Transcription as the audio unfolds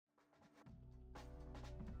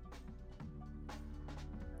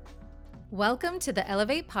Welcome to the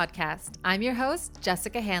Elevate podcast. I'm your host,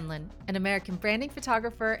 Jessica Hanlon, an American branding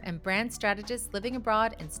photographer and brand strategist living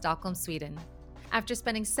abroad in Stockholm, Sweden. After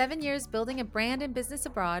spending 7 years building a brand and business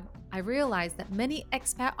abroad, I realized that many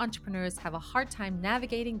expat entrepreneurs have a hard time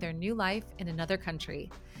navigating their new life in another country.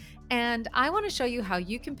 And I want to show you how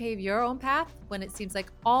you can pave your own path when it seems like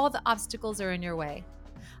all the obstacles are in your way.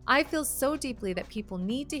 I feel so deeply that people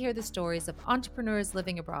need to hear the stories of entrepreneurs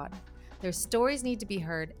living abroad. Their stories need to be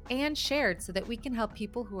heard and shared so that we can help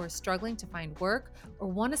people who are struggling to find work or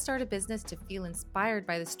want to start a business to feel inspired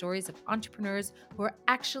by the stories of entrepreneurs who are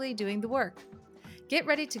actually doing the work. Get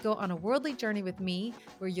ready to go on a worldly journey with me,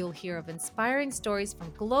 where you'll hear of inspiring stories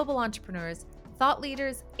from global entrepreneurs, thought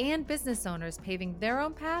leaders, and business owners paving their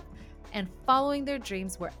own path and following their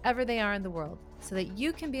dreams wherever they are in the world, so that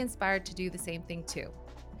you can be inspired to do the same thing too.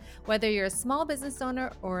 Whether you're a small business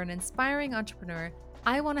owner or an inspiring entrepreneur,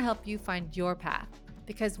 I want to help you find your path,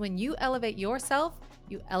 because when you elevate yourself,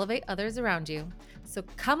 you elevate others around you. So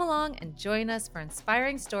come along and join us for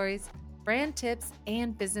inspiring stories, brand tips,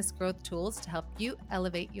 and business growth tools to help you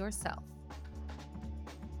elevate yourself.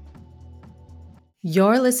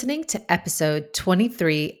 You're listening to episode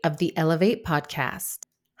 23 of the Elevate podcast.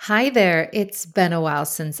 Hi there. It's been a while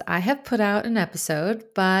since I have put out an episode,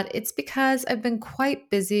 but it's because I've been quite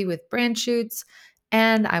busy with brand shoots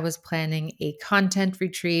and I was planning a content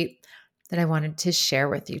retreat that I wanted to share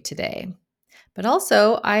with you today. But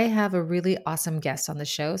also, I have a really awesome guest on the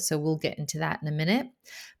show, so we'll get into that in a minute.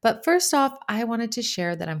 But first off, I wanted to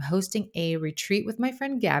share that I'm hosting a retreat with my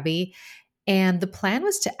friend Gabby, and the plan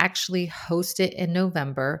was to actually host it in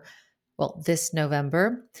November. Well, this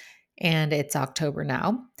November, and it's October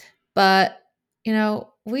now. But,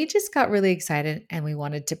 we just got really excited and we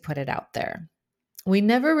wanted to put it out there. We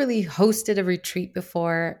never really hosted a retreat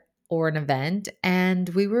before or an event, and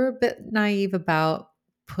we were a bit naive about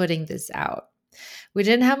putting this out. We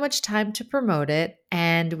didn't have much time to promote it,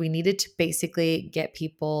 and we needed to basically get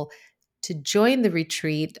people to join the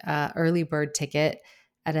retreat early bird ticket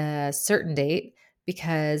at a certain date,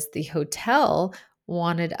 because the hotel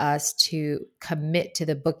wanted us to commit to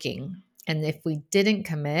the booking. And if we didn't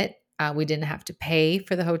commit, we didn't have to pay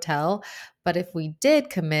for the hotel. But if we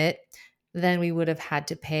did commit, then we would have had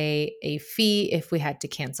to pay a fee if we had to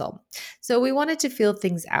cancel. So we wanted to feel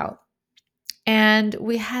things out. And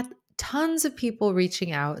we had tons of people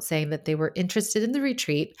reaching out saying that they were interested in the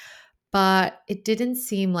retreat, but it didn't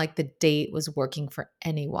seem like the date was working for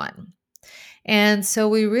anyone. And so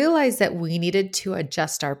we realized that we needed to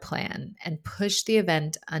adjust our plan and push the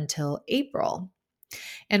event until April.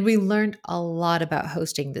 And we learned a lot about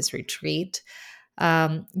hosting this retreat.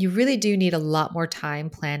 You really do need a lot more time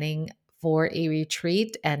planning for a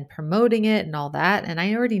retreat and promoting it and all that. And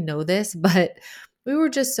I already know this, but we were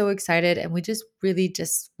just so excited and we just really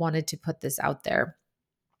wanted to put this out there.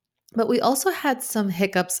 But we also had some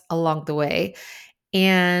hiccups along the way.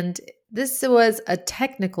 And this was a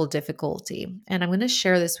technical difficulty. And I'm going to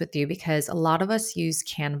share this with you because a lot of us use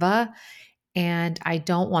Canva, and I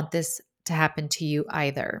don't want this to happen to you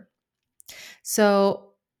either.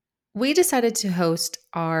 So we decided to host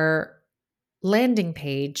our landing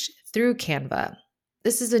page through Canva.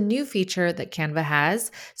 This is a new feature that Canva has,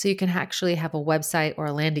 so you can actually have a website or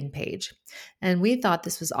a landing page. And we thought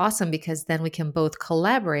this was awesome because then we can both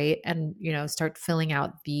collaborate and, start filling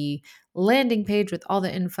out the landing page with all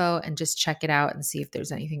the info and just check it out and see if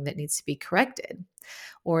there's anything that needs to be corrected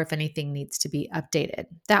or if anything needs to be updated.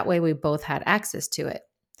 That way we both had access to it.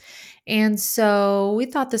 And so we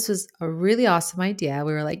thought this was a really awesome idea.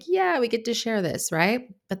 We were like, yeah, we get to share this, right?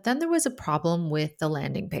 But then there was a problem with the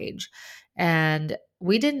landing page. And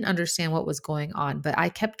we didn't understand what was going on, but I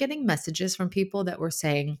kept getting messages from people that were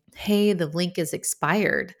saying, hey, the link is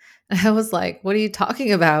expired. And I was like, what are you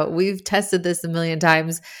talking about? We've tested this a million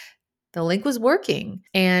times. The link was working.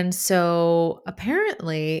 And so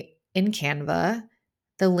apparently in Canva,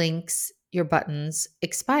 the links, your buttons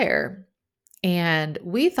expire. And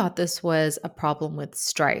we thought this was a problem with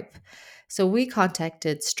Stripe. So we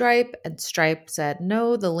contacted Stripe, and Stripe said,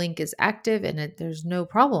 no, the link is active and there's no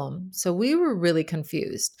problem. So we were really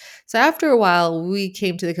confused. So after a while, we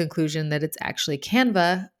came to the conclusion that it's actually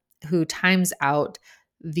Canva who times out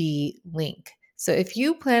the link. So if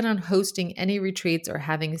you plan on hosting any retreats or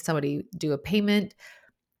having somebody do a payment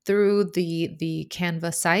through the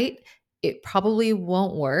Canva site, it probably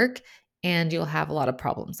won't work and you'll have a lot of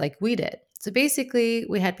problems like we did. So basically,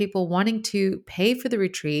 we had people wanting to pay for the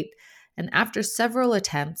retreat, and after several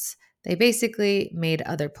attempts, they basically made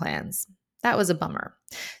other plans. That was a bummer.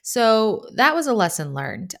 So that was a lesson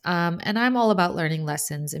learned. And I'm all about learning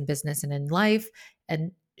lessons in business and in life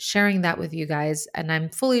and sharing that with you guys. And I'm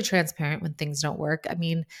fully transparent when things don't work. I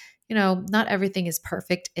mean, not everything is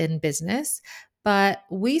perfect in business, but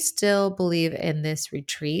we still believe in this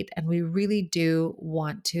retreat and we really do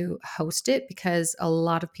want to host it because a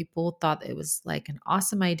lot of people thought it was like an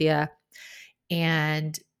awesome idea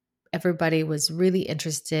and everybody was really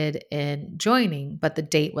interested in joining, but the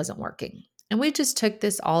date wasn't working. And we just took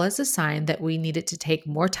this all as a sign that we needed to take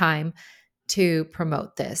more time to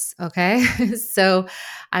promote this. Okay. So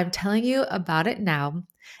I'm telling you about it now.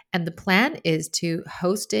 And the plan is to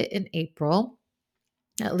host it in April.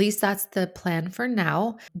 At least that's the plan for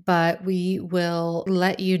now, but we will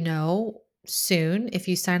let you know soon. If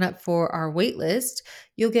you sign up for our wait list,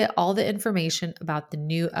 you'll get all the information about the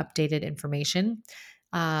new updated information.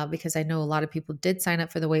 Because I know a lot of people did sign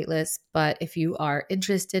up for the wait list, but if you are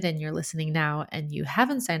interested and you're listening now and you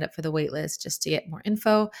haven't signed up for the wait list just to get more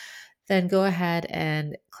info, then go ahead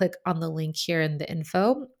and click on the link here in the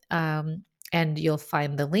info. And you'll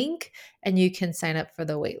find the link and you can sign up for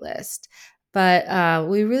the wait list. But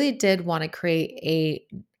we really did want to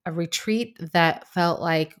create a retreat that felt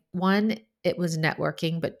like one, it was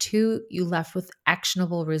networking, but two, you left with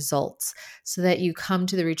actionable results so that you come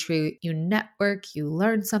to the retreat, you network, you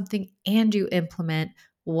learn something, and you implement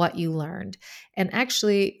what you learned. And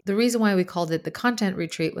actually, the reason why we called it the content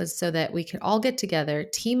retreat was so that we could all get together,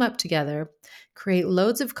 team up together, create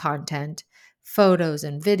loads of content, photos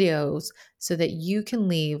and videos so that you can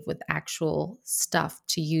leave with actual stuff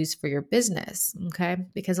to use for your business. Okay.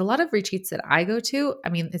 Because a lot of retreats that I go to, I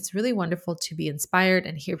mean, it's really wonderful to be inspired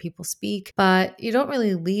and hear people speak, but you don't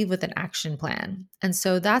really leave with an action plan. And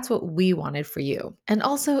so that's what we wanted for you. And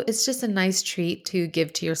also, it's just a nice treat to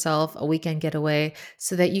give to yourself a weekend getaway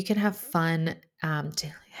so that you can have fun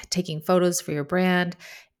taking photos for your brand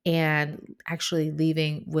and actually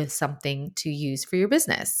leaving with something to use for your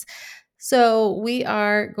business. So, we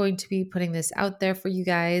are going to be putting this out there for you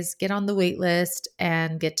guys. Get on the wait list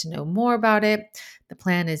and get to know more about it. The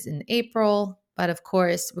plan is in April, but of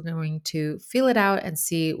course, we're going to feel it out and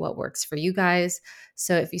see what works for you guys.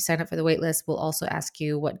 So, if you sign up for the wait list, we'll also ask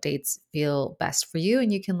you what dates feel best for you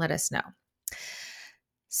and you can let us know.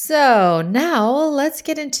 So, now let's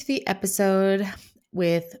get into the episode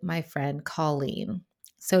with my friend Colleen.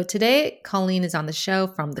 So, today, Colleen is on the show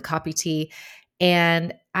from the Copy Tea.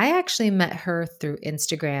 And I actually met her through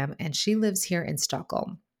Instagram and she lives here in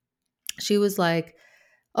Stockholm. She was like,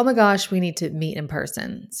 oh my gosh, we need to meet in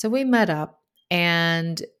person. So we met up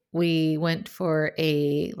and we went for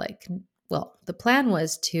the plan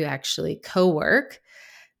was to actually co-work,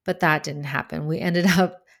 but that didn't happen. We ended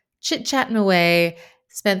up chit-chatting away,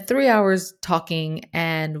 spent 3 hours talking,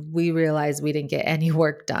 and we realized we didn't get any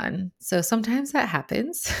work done. So sometimes that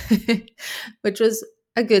happens, which was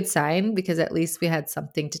a good sign because at least we had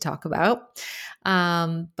something to talk about.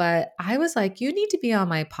 But I was like, you need to be on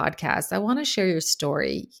my podcast. I want to share your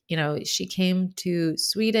story. She came to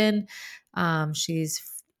Sweden. She's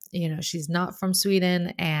not from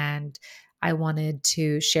Sweden, and I wanted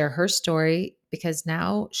to share her story because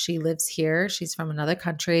now she lives here. She's from another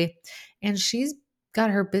country and she's got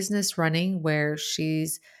her business running where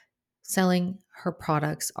she's selling her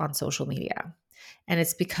products on social media. And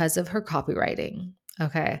it's because of her copywriting.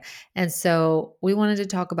 Okay. And so we wanted to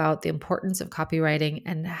talk about the importance of copywriting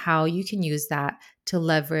and how you can use that to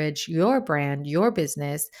leverage your brand, your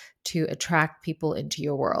business to attract people into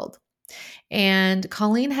your world. And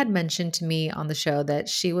Colleen had mentioned to me on the show that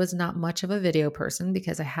she was not much of a video person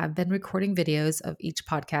because I have been recording videos of each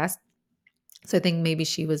podcast. So I think maybe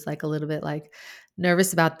she was like a little bit like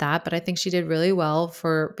nervous about that, but I think she did really well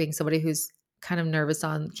for being somebody who's kind of nervous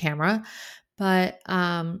on camera. But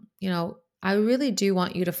I really do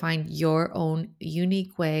want you to find your own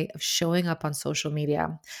unique way of showing up on social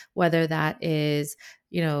media, whether that is,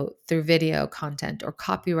 through video content or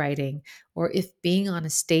copywriting, or if being on a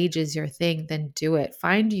stage is your thing, then do it.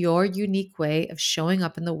 Find your unique way of showing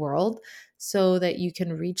up in the world so that you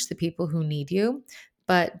can reach the people who need you,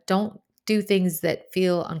 but don't do things that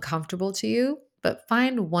feel uncomfortable to you, but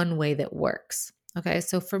find one way that works. Okay.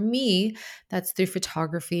 So for me, that's through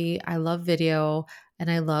photography. I love video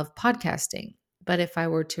and I love podcasting. But if I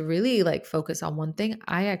were to really focus on one thing,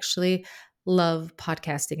 I actually love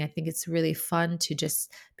podcasting. I think it's really fun to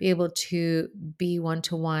just be able to be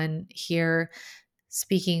one-to-one here,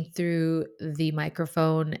 speaking through the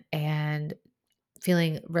microphone and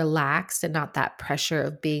feeling relaxed and not that pressure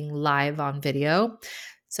of being live on video.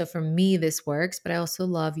 So for me, this works, but I also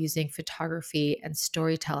love using photography and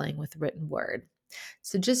storytelling with written word.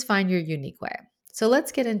 So just find your unique way. So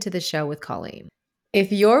let's get into the show with Colleen.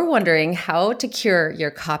 If you're wondering how to cure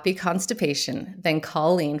your copy constipation, then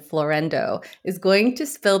Colleen Florendo is going to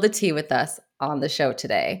spill the tea with us on the show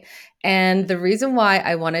today. And the reason why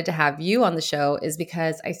I wanted to have you on the show is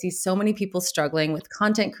because I see so many people struggling with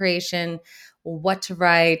content creation, what to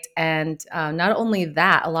write. And not only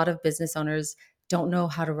that, a lot of business owners don't know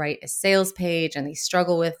how to write a sales page and they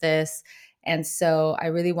struggle with this. And so I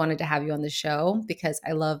really wanted to have you on the show because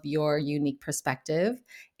I love your unique perspective.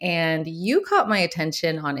 And you caught my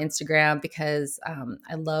attention on Instagram because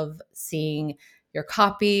I love seeing your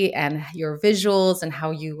copy and your visuals and how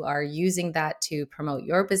you are using that to promote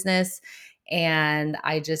your business. And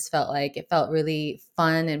I just felt like it felt really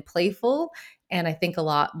fun and playful. And I think a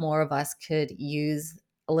lot more of us could use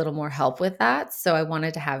a little more help with that. So I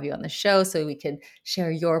wanted to have you on the show so we could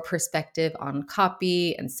share your perspective on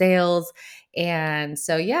copy and sales. And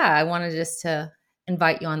so, yeah, I wanted just to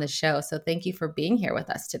invite you on the show. So thank you for being here with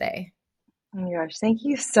us today. Oh my gosh, thank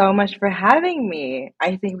you so much for having me.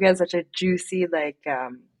 I think we had such a juicy,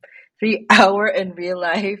 3 hour in real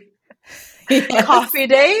life Yes. coffee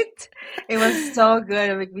date. It was so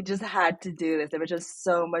good. Like, we just had to do this. There was just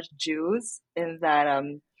so much juice in that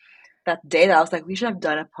day that I was like, we should have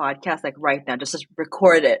done a podcast like right now, just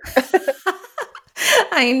record it.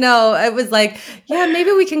 I know. It was like, yeah,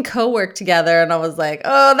 maybe we can co-work together. And I was like,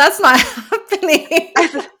 oh, that's not happening.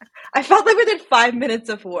 I, I felt like we did 5 minutes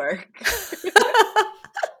of work.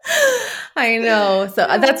 I know. So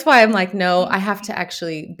Yeah. that's why I'm like, no, I have to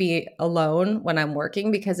actually be alone when I'm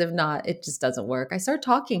working because if not, it just doesn't work. I start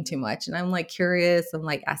talking too much and I'm like curious. I'm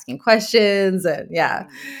like asking questions and yeah.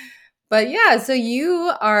 Mhm. But yeah, so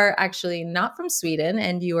you are actually not from Sweden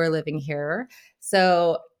and you are living here.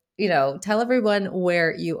 So, tell everyone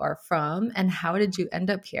where you are from and how did you end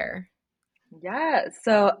up here? Yeah,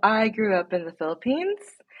 so I grew up in the Philippines,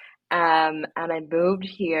 and I moved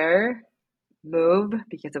here move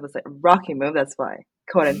because it was a rocky move. That's why,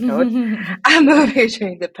 quote unquote, I moved here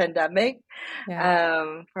during the pandemic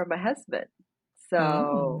Yeah. for my husband. So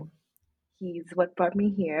Mm. he's what brought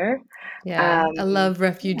me here. Yeah. Um, A love yeah,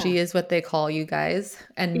 refugee is what they call you guys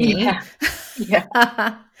and me. yeah, yeah.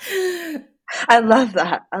 I love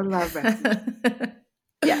that. I love refuge.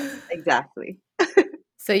 Yes, exactly.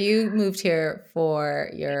 So you moved here for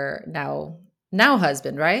your now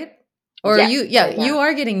husband, right? Or Yes, yeah, I you am.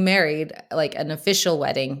 are getting married, like an official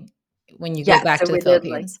wedding when you go Yes, back so to the we did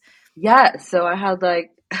like, Philippines. yeah, so I had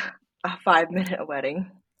like a 5 minute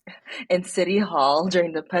wedding in City Hall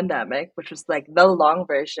during the pandemic, which was like the long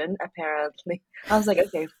version, apparently. I was like,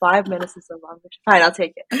 okay, 5 minutes is the long version. Fine, I'll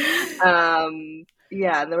take it.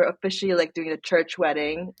 Yeah, and they were officially like doing a church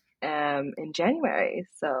wedding in January.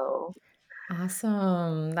 So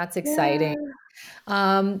Awesome. That's exciting.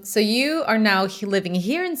 yeah. So you are now living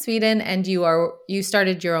here in Sweden and you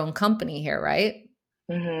started your own company here, right?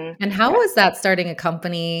 And how Yes. was that starting a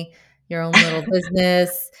company, your own little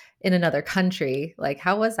business in another country? Like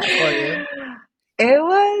how was that for you? It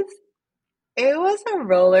was it was a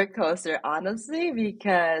roller coaster, honestly,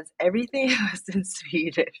 because everything was in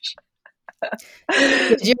Swedish.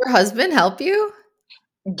 Did your husband help you?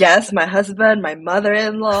 Yes, my husband, my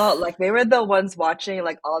mother-in-law, like they were the ones watching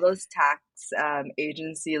like all those tax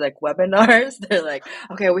agency like webinars. They're like,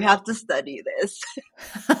 okay, we have to study this.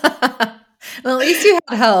 Well, at least you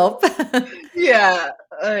had help. Yeah,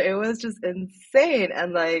 it was just insane.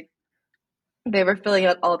 And like they were filling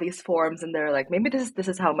out all these forms and they're like, maybe this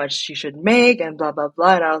is how much she should make and blah blah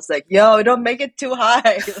blah. And I was like, yo, don't make it too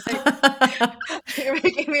high. Like you're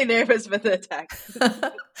making me nervous with the taxes.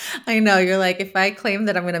 I know. You're like, if I claim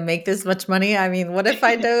that I'm going to make this much money, I mean, what if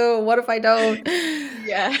I do? What if I don't?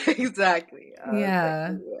 Yeah, exactly. I was like,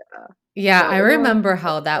 Yeah. yeah. Yeah, So I it was remember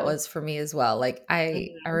how that stressful. was for me as well. Like I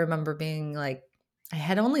Mhm, remember being like I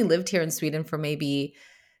had only lived here in Sweden for maybe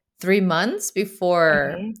 3 months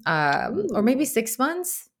before mhm. or maybe Ooh. 6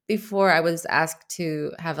 months before I was asked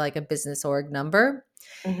to have like a business org number.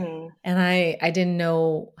 Mhm. And I didn't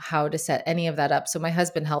know how to set any of that up. So my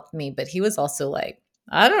husband helped me, but he was also like,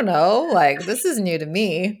 I don't know, like this is new to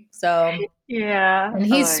me. So Yeah. and Oh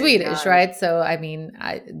he's my Swedish, gosh. right? So I mean,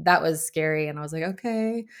 I that was scary and I was like,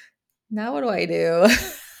 okay, now what do I do?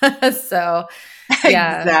 So,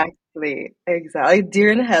 yeah. Exactly. Exactly.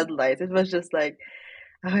 Deer in headlights. It was just like,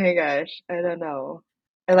 oh my gosh, I don't know.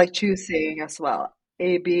 And like choosing as well,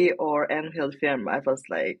 AB or Enfield firm. I was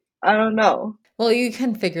like, I don't know. Well, you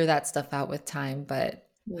can figure that stuff out with time, but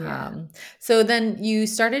Yeah. so then you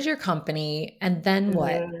started your company and then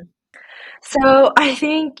what? hmm So I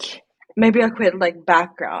think maybe a quick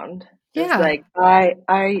background is Yeah. like I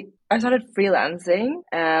started freelancing.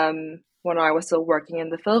 when I was still working in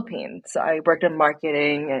the Philippines. So I worked in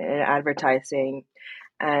marketing and advertising,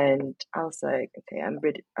 and I was like, okay, I'm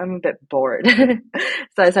a bit bored.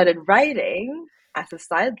 So I started writing as a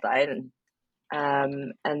sideline.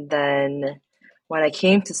 And then when I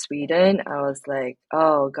came to Sweden, I was like,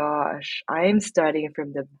 oh gosh, I am starting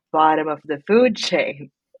from the bottom of the food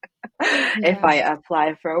chain if Yeah. I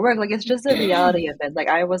apply for work. Like, it's just the reality of it. Like,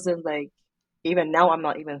 I wasn't like, even now, I'm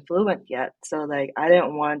not even fluent yet. So, like, I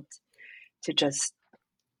didn't want to just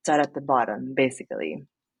start at the bottom, basically.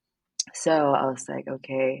 So I was like,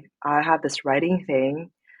 okay, I have this writing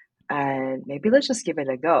thing, and maybe let's just give it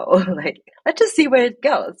a go. Like, let's just see where it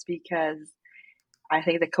goes, because I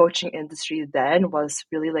think the coaching industry then was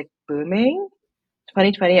really like booming.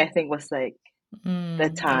 2020, I think, was like the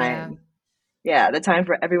Yeah. time. Yeah, the time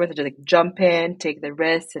for everyone to just like jump in, take the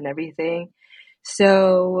risks and everything.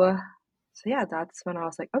 So, so yeah, that's when I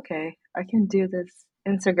was like, okay, I can do this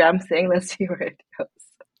Instagram thing. Let's see where it goes.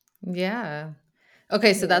 Yeah.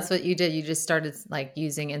 Okay, so Yeah. that's what you did. You just started like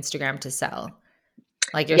using Instagram to sell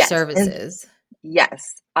like your Yes, and services.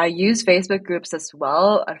 yes, I use Facebook groups as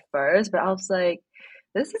well at first, but I was like,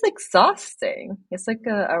 this is exhausting. It's like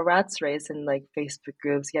a rat's race in like Facebook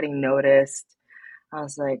groups, getting noticed. I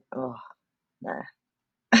was like, oh, nah.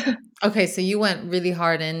 Okay, so you went really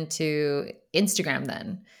hard into Instagram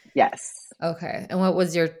then. Yes. Okay. And what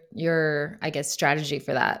was your I guess strategy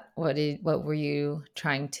for that? What were you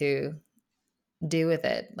trying to do with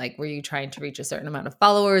it? Like were you trying to reach a certain amount of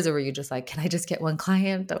followers or were you just like, can I just get one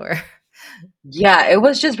client or Yeah, it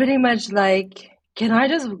was just pretty much like, can I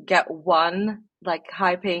just get one like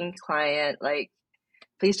high paying client? Like,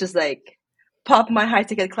 please just like pop my high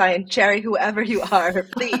ticket client, Cherry, whoever you are,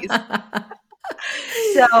 please.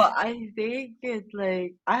 So I think it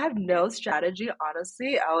like I have no strategy,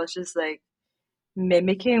 honestly. I was just like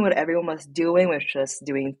mimicking what everyone was doing, which was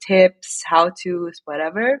doing tips, how to's,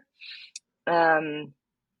 whatever. Um,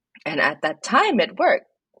 and at that time, it worked.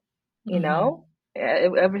 You Mhm. know,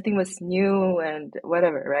 everything was new and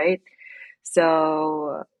whatever, right?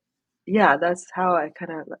 So yeah, that's how I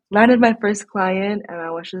kind of landed my first client, and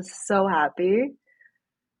I was just so happy.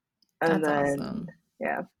 And That's then awesome.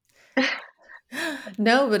 yeah.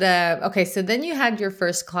 No, but okay, so then you had your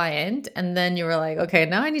first client and then you were like, okay,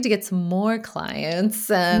 now I need to get some more clients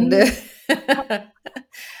and Mhm,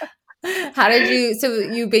 how did you so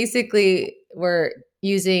you basically were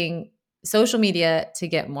using social media to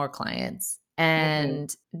get more clients. mhm,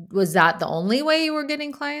 And was that the only way you were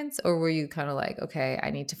getting clients or were you kind of like, okay,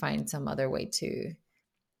 I need to find some other way to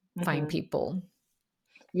find mhm. people?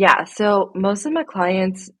 Yeah, so most of my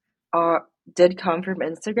clients are did come from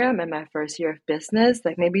Instagram in my first year of business.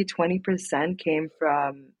 Like maybe 20% came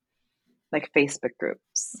from like Facebook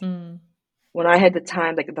groups. Mm, When I had the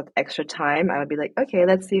time, like the extra time, I would be like, okay,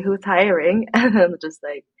 let's see who's hiring. And then just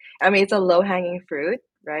like, I mean, it's a low hanging fruit,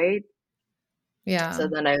 right? So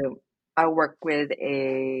yeah. then I work with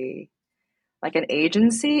a like an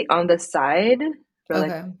agency on the side for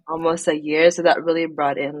like Okay. almost a year. So that really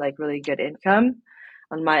brought in like really good income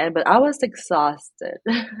on my end, but I was exhausted.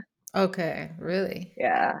 Okay, really?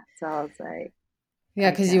 Yeah. So I was like,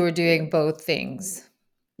 Yeah, I because you can't were do doing it. both things.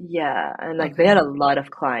 Yeah. And like they Okay. had a lot of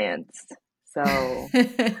clients. So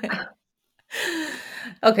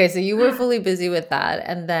Okay, so you were fully busy with that.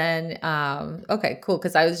 And then okay, cool.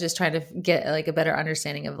 Because I was just trying to get like a better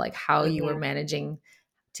understanding of like how you were mhm, managing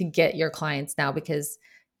to get your clients now because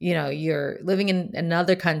you're living in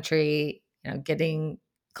another country, getting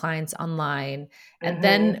clients online. And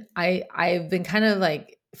then mhm, I've been kind of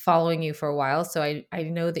like following you for a while. So I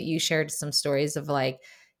know that you shared some stories of like,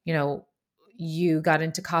 you know, you got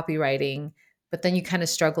into copywriting, but then you kind of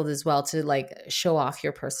struggled as well to like show off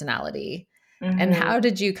your personality. And mhm, how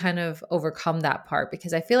did you kind of overcome that part?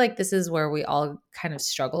 Because I feel like this is where we all kind of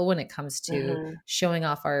struggle when it comes to mhm, showing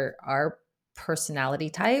off our personality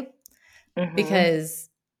type. mhm, Because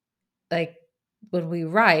like when we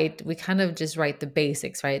write, we kind of just write the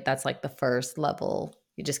basics, right? That's like the first level.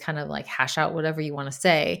 You just kind of like hash out whatever you want to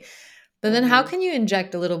say. But then how mhm, can you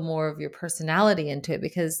inject a little more of your personality into it?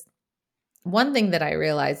 Because one thing that I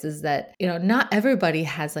realize is that, not everybody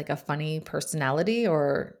has like a funny personality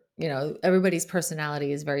or, everybody's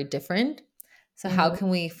personality is very different. So how mhm, can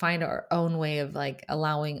we find our own way of like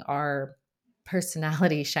allowing our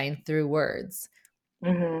personality shine through words?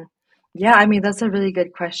 mhm. Yeah, I mean that's a really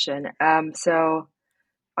good question. So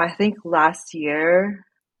I think last year,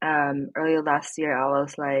 early last year, I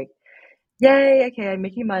was like, yay, okay, I'm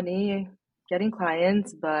making money, getting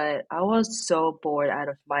clients, but I was so bored out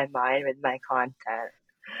of my mind with my content.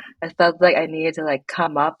 I felt like I needed to like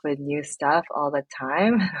come up with new stuff all the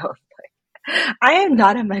time. I am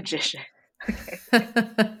not a magician. Okay.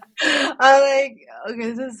 I'm like,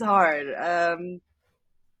 okay, this is hard.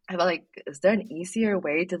 I felt like, is there an easier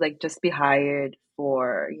way to like just be hired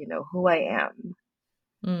for, who I am,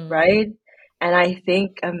 Mm, right? And I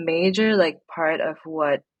think a major like part of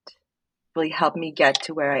what really helped me get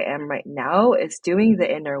to where I am right now is doing the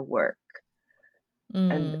inner work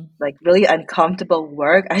and mm. like really uncomfortable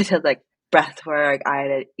work. I did like breath work, I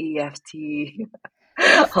did EFT,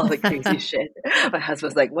 all the crazy shit. My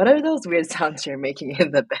husband's like, what are those weird sounds you're making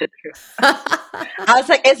in the bedroom? I was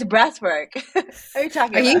like, it's breath work. What are you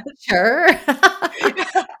talking Are you about? sure?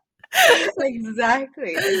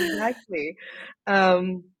 Exactly, exactly.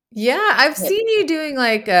 Um, Yeah, I've but seen you doing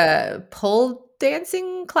like pole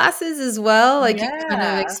dancing classes as well. Like you kind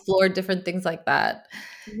of yeah, explore different things like that.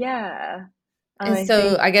 yeah. And I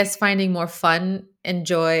so think I guess finding more fun and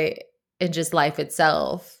joy in just life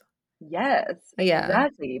itself. yes, Yeah.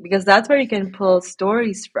 exactly. Because that's where you can pull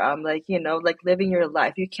stories from, like, like living your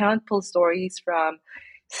life. You can't pull stories from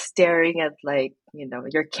staring at like,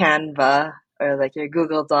 your Canva or like your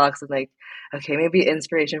Google Docs and like, okay, maybe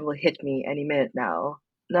inspiration will hit me any minute now.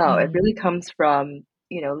 No, it Mm, really comes from,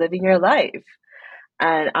 living your life.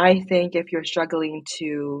 And I think if you're struggling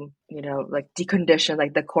to, like decondition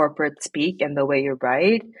like the corporate speak and the way you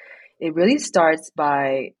write, it really starts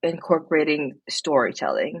by incorporating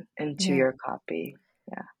storytelling into yeah. your copy.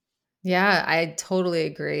 Yeah. Yeah, I totally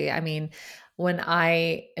agree. I mean, when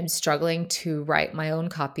I am struggling to write my own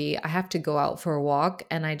copy, I have to go out for a walk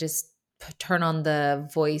and I just turn on the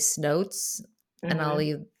voice notes and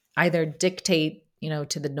Mm-hmm. either dictate,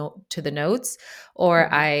 to the notes, or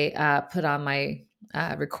Mm-hmm. I put on my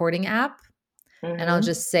recording app and I'll Mm-hmm.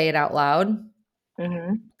 just say it out loud.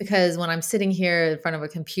 Mm-hmm. Because when I'm sitting here in front of a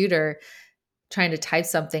computer trying to type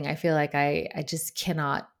something, I feel like I just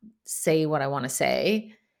cannot say what I want to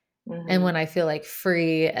say. And Mm-hmm. when I feel like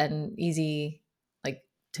free and easy, like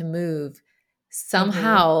to move,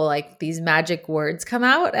 Mm-hmm. somehow like these magic words come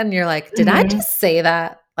out and you're like, did I Mm-hmm. just say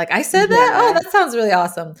that? Like I said that? Oh, Yeah. that sounds really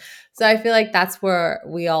awesome. So I feel like that's where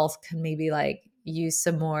we all can maybe like use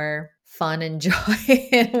some more fun and joy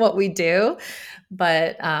in what we do.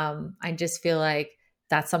 But I just feel like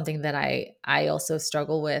that's something that I also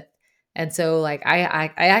struggle with. And so like I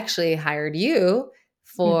actually hired you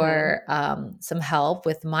Mm-hmm. for some help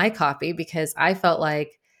with my copy because I felt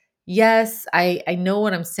like, yes, I know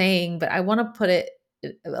what I'm saying, but I want to put it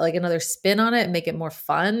like another spin on it and make it more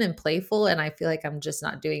fun and playful. And I feel like I'm just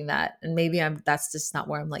not doing that. And maybe that's just not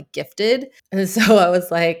where I'm like gifted. And so I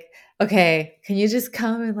was like, okay, can you just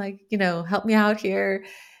come and like, help me out here?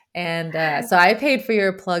 And so I paid for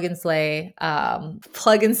your plug and slay,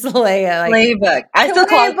 like Playbook. I still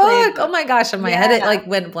call it playbook. Oh playbook. my gosh, and my head it Yeah. like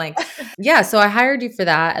went blank. Yeah, so I hired you for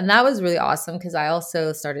that, and that was really awesome because I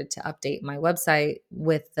also started to update my website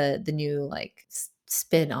with the new like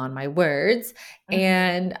spin on my words, Mm-hmm.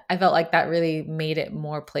 and I felt like that really made it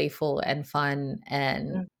more playful and fun,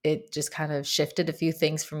 and it just kind of shifted a few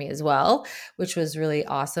things for me as well, which was really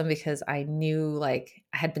awesome because I knew like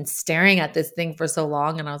I had been staring at this thing for so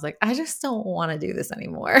long, and I was like, I just don't want to do this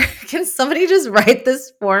anymore. Can somebody just write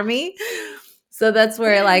this for me? So that's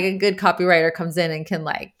where like a good copywriter comes in and can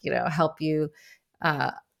like, help you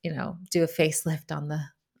uh, do a facelift on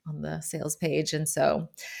the sales page. And so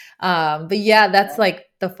but yeah, that's like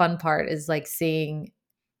the fun part is like seeing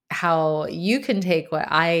how you can take what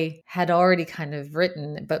I had already kind of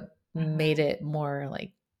written but made Mm-hmm. it more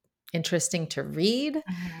like interesting to read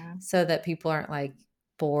Mm-hmm. so that people aren't like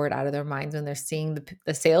bored out of their minds when they're seeing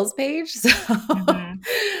the sales page. So,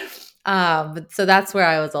 Mm-hmm. but so that's where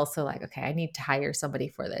I was also like, okay, I need to hire somebody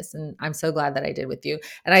for this. And I'm so glad that I did with you.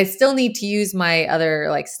 And I still need to use my other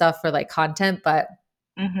like stuff for like content, but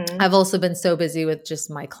Mm-hmm. I've also been so busy with just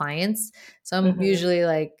my clients. So I'm Mm-hmm. usually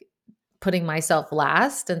like putting myself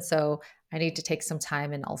last. And so I need to take some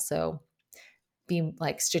time and also be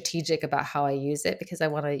like strategic about how I use it because I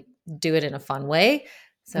want to do it in a fun way.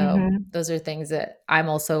 So Mm-hmm. those are things that I'm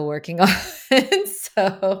also working on.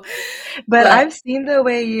 So, But but I've seen the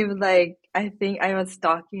way you've like, I think I was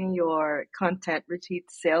stalking your content retreat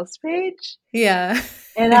sales page, yeah.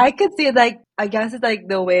 and I could see like, I guess it's like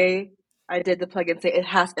the way I did the plug and say it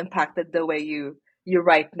has impacted the way you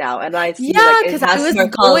write now, and I see like Yeah, it because I has was more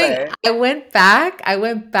going, color. I went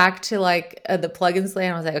back to like the plugin slate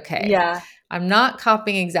and I was like, okay, Yeah. I'm not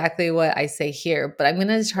copying exactly what I say here, but I'm going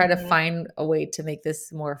to try to Mm-hmm. find a way to make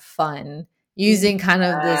this more fun using kind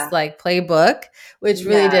of this Yeah. like playbook, which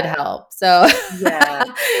really did Yeah. help. So Yeah.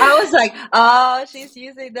 I was like, "Oh, she's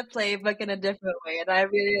using the playbook in a different way," and I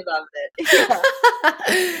really loved it.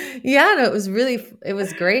 Yeah. yeah, no, it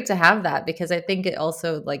was great to have that because I think it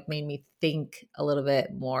also like made me think a little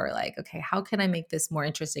bit more like, okay, how can I make this more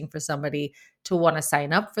interesting for somebody to want to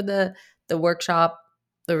sign up for the workshop,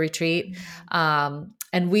 the retreat? Mhm.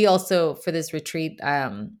 And we also for this retreat,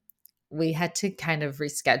 we had to kind of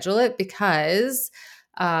reschedule it because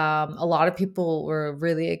a lot of people were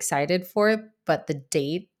really excited for it, but the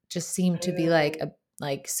date just seemed to be like Mm.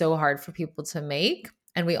 like so hard for people to make.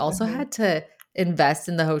 And we also Mhm. had to invest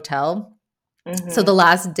in the hotel. So the Mhm.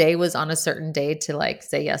 last day was on a certain day to like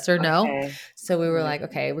say yes or no. Okay. So we were like, Mm.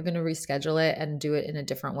 okay, we're going to reschedule it and do it in a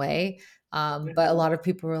different way. But a Mhm. lot of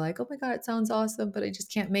people were like, oh my God, it sounds awesome, but I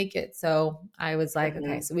just can't make it. So I was like,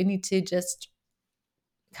 okay, Mhm. so we need to just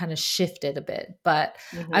kind of shifted a bit. But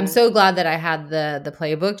I'm Mhm. so glad that I had the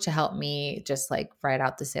playbook to help me just like write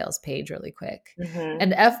out the sales page really quick. Mhm.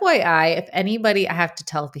 And FYI, if anybody, I have to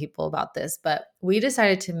tell people about this, but we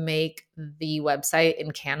decided to make the website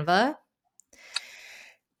in Canva.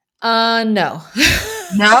 No.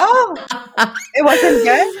 No? It wasn't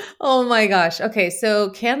good? Oh my gosh. Okay, so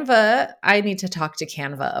Canva, I need to talk to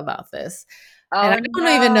Canva about this. And I Oh,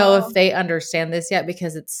 don't even know if no. they understand this yet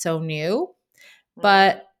because it's so new, Mm.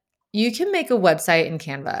 but you can make a website in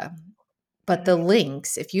Canva. But the Mhm.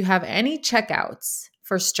 links, if you have any checkouts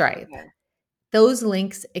for Stripe, Okay. those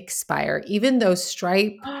links expire, even though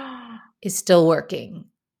Stripe is still working.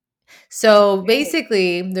 So Okay.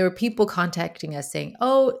 basically, there were people contacting us saying,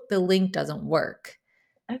 "Oh, the link doesn't work."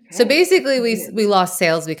 So Okay. That's basically, weird. we lost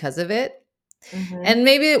sales because of it. Mhm. And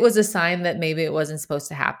maybe it was a sign that maybe it wasn't supposed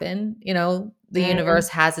to happen. You know, the Mm. universe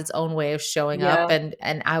has its own way of showing up. Yeah.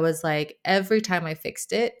 And I was like, every time I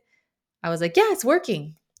fixed it, I was like, yeah, it's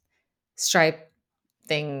working. Stripe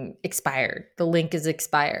thing expired. The link is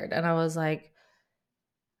expired. And I was like,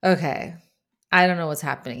 okay, I don't know what's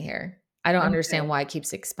happening here. I don't understand Okay. why it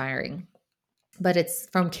keeps expiring. But it's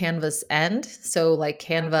from Canva's end. So like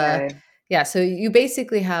Canva, Okay. yeah, so you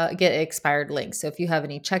basically get expired links. So if you have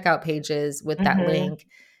any checkout pages with that Mhm. link,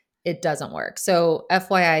 it doesn't work. So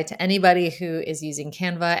FYI to anybody who is using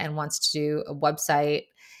Canva and wants to do a website,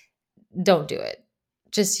 don't do it.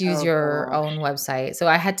 Just use Oh your own gosh. website. So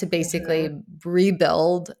I had to Mhm. basically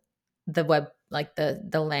rebuild the web like the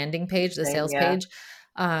landing page, the Same, sales yeah. page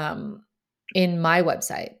um in my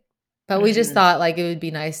website. But we just Mhm. thought like it would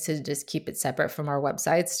be nice to just keep it separate from our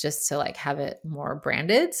websites just to like have it more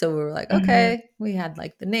branded. So we were like, Mhm. okay, we had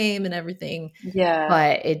like the name and everything, Yeah.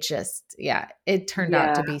 but it just yeah, it turned out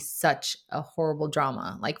Yeah. to be such a horrible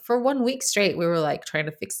drama. Like for 1 week straight, we were like trying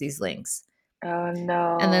to fix these links. Oh,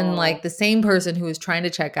 And then no. like the same person who was trying to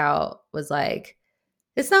check out was like,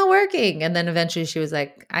 "It's not working." And then eventually she was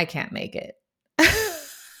like, "I can't make it."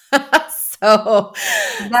 so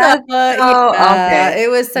That's so yeah, okay. it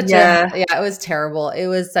was such a Yeah. yeah, it was terrible. It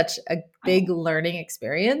was such a big learning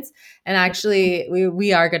experience. And actually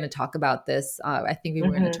we are going to talk about this. I think we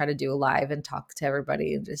were going to Mhm. try to do a live and talk to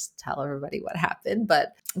everybody and just tell everybody what happened,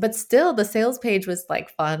 but still the sales page was like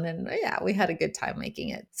fun and yeah, we had a good time making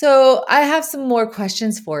it. So I have some more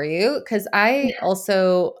questions for you because I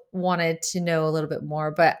also wanted to know a little bit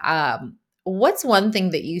more, but what's one thing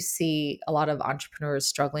that you see a lot of entrepreneurs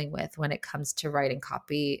struggling with when it comes to writing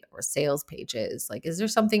copy or sales pages? Like, is there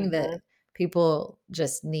something that Mhm. people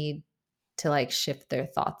just need to like shift their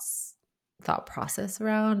thought process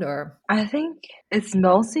around or I think it's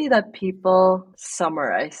mostly that people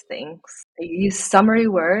summarize things. They use summary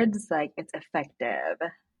words like it's effective,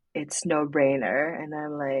 it's no brainer. And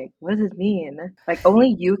I'm like, what does it mean? Like,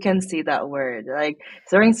 only you can see that word. Like,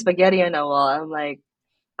 throwing spaghetti on a wall. I'm like,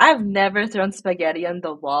 I've never thrown spaghetti on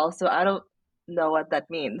the wall, so I don't know what that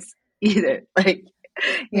means either. Like,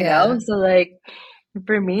 yeah. so like,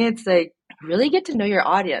 for me, it's like really get to know your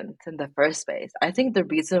audience in the first place. I think the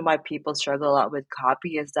reason why people struggle a lot with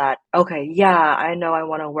copy is that, okay, yeah, I know I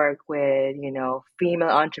want to work with, female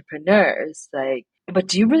entrepreneurs, like, but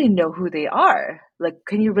do you really know who they are? Like,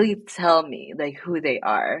 can you really tell me like who they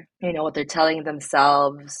are? What they're telling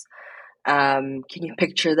themselves? Can you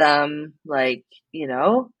picture them? Like,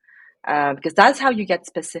 because that's how you get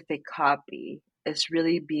specific copy. Is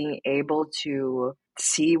really being able to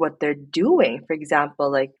see what they're doing. For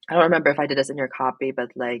example, like I don't remember if I did this in your copy, but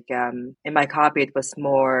like in my copy, it was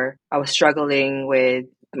more I was struggling with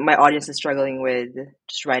my audience is struggling with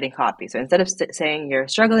just writing copy. So instead of saying you're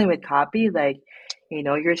struggling with copy, like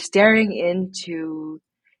you're staring into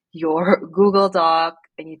your Google Doc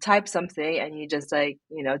and you type something and you just like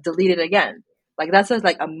delete it again. Like that's just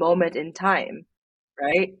like a moment in time,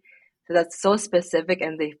 right? that's so specific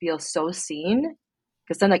and they feel so seen.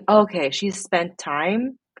 Because then like, oh, okay, she's spent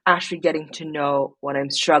time actually getting to know what I'm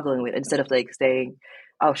struggling with instead of like saying,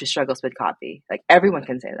 oh, she struggles with coffee. Like everyone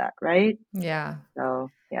can say that, right? Yeah. So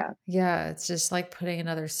yeah. Yeah, it's just like putting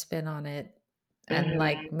another spin on it and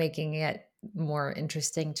like Mm-hmm. making it more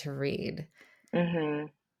interesting to read. Mm-hmm.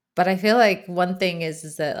 But I feel like one thing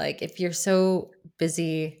is that like if you're so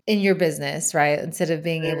busy in your business, right, instead of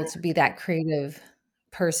being able to be that creative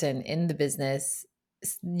person in the business,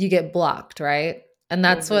 you get blocked, right? And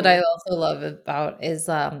that's what I Mm-hmm. also love about is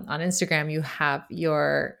on Instagram you have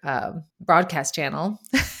your broadcast channel,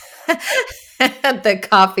 the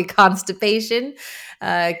coffee constipation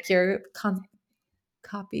cure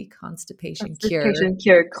coffee constipation cure. Constipation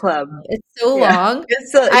Cure Club. It's so Yeah. long.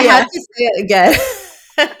 It's so I had yeah. to say it again.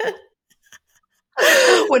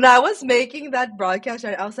 When I was making that broadcast,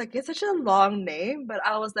 I was like, it's such a long name, but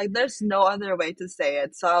I was like, there's no other way to say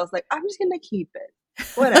it. So I was like, I'm just gonna keep it.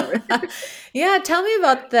 Whatever. Yeah, tell me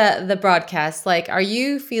about the broadcast. Like, are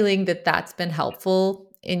you feeling that that's been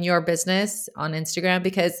helpful in your business on Instagram?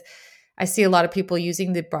 Because I see a lot of people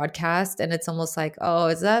using the broadcast, and it's almost like, oh,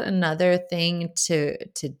 is that another thing to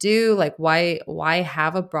do? Like, why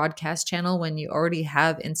have a broadcast channel when you already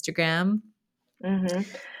have Instagram? Hmm.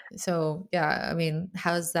 So, yeah, I mean,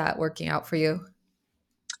 how's that working out for you?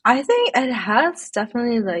 I think it has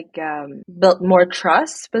definitely like built more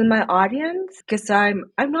trust with my audience because I'm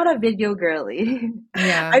not a video girly.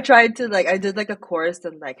 Yeah. I tried to like I did like a course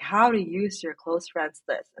on like how to use your close friends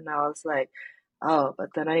list, and I was like, oh, but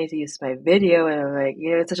then I need to use my video, and I'm like,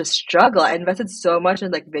 it's such a struggle. I invested so much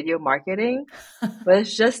in like video marketing, but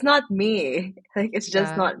it's just not me. Like it's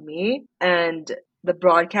just Yeah. not me, and the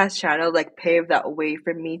broadcast channel like paved that way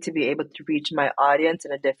for me to be able to reach my audience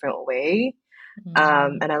in a different way.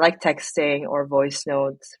 Mm, And I like texting or voice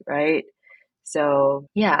notes, right? So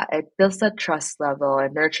yeah, it builds that trust level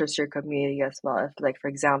and nurtures your community as well. If like, for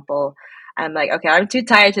example, I'm like, okay, I'm too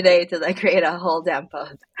tired today to like create a whole damn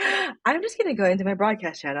post. I'm just gonna go into my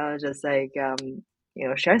broadcast channel and just like,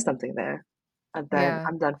 share something there, and then yeah.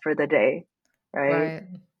 I'm done for the day, right? Right.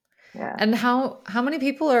 Yeah. And how many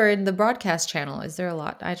people are in the broadcast channel? Is there a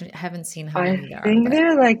lot? Haven't seen how I many there are, think but there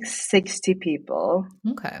are like 60 people.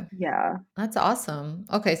 okay. Yeah. That's awesome.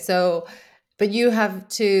 Okay, so but did you have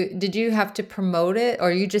to promote it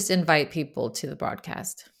or you just invite people to the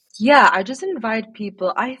broadcast? Yeah, I just invite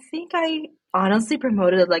people. I think I honestly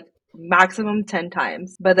promoted it like maximum 10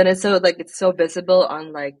 times. But then it's so visible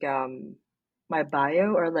on like my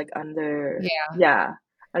bio or like under Yeah. yeah.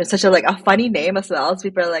 And it's such a like a funny name as well. So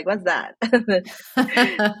people are like, what's that?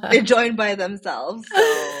 They join by themselves.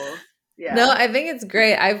 So No, yeah. I think it's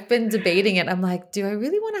great. I've been debating it. I'm like, do I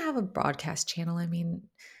really want to have a broadcast channel? I mean,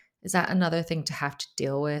 is that another thing to have to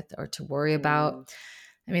deal with or to worry Mm, about?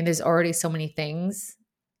 I mean, there's already so many things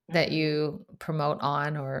that mm-hmm, you promote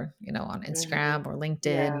on or, on mm-hmm. Instagram or Yeah.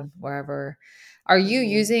 LinkedIn, wherever. Are you Mm-hmm.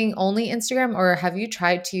 using only Instagram or have you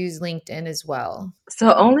tried to use LinkedIn as well?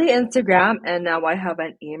 So only Instagram, and now I have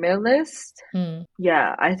an email list. Hmm.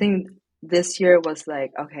 Yeah, I think this year was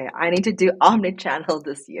like, okay, I need to do omni-channel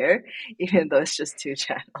this year, even though it's just two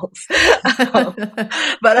channels. Um,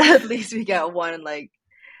 but at least we get one like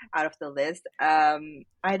out of the list.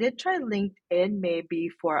 I did try LinkedIn maybe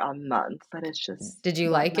for a month, but it's just Did you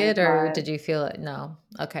not like my it or vibe. did you feel it? No.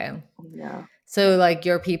 Okay. Yeah, So yeah. like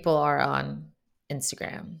your people are on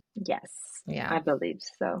Instagram. Yes, Yeah. I believe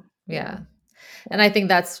so. Yeah, Yeah. And yeah. I think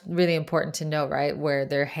that's really important to know, right? Where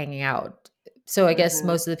they're hanging out. So I guess Hmm.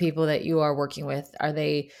 most of the people that you are working with, are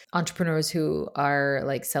they entrepreneurs who are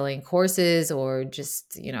like selling courses or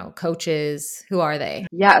just, coaches? Who are they?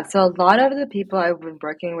 Yeah, so a lot of the people I've been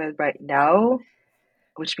working with right now,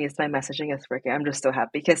 which means my messaging is working. I'm just so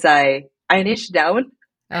happy because I niched down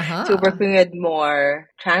to Uh-huh. working with more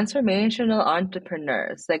transformational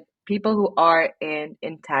entrepreneurs, like people who are in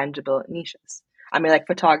intangible niches. I mean, like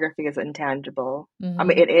photography is intangible. I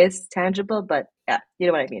mean, Hmm. it is tangible, but yeah, you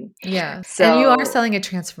know what I mean. Yeah. And you are So, selling a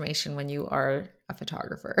transformation when you are a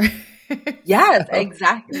photographer. yes, So,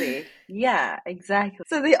 exactly. Yeah, exactly.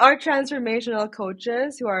 So they are transformational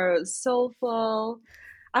coaches who are soulful.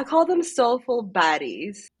 I call them soulful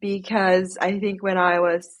baddies because I think when I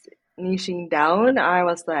was niching down, I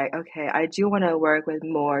was like, okay, I do want to work with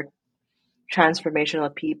more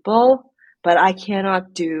transformational people, but I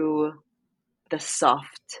cannot do the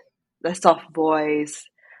soft, the soft voice.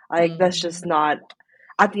 Like that's just mm, not.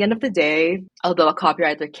 At the end of the day, although a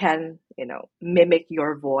copywriter can, mimic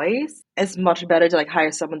your voice, it's much better to like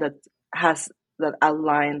hire someone that has that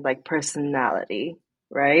aligned like personality,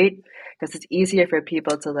 right? Because it's easier for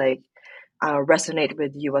people to like resonate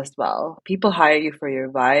with you as well. People hire you for your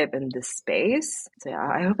vibe in this space. So yeah,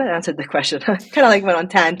 I hope I answered the question. I kind of like went on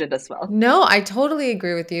tangent as well. No, I totally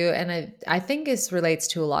agree with you. And I think this relates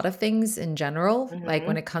to a lot of things in general, like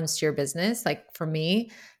when Mm-hmm. it comes to your business. Like for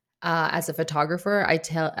me, as a photographer, I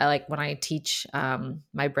like when I teach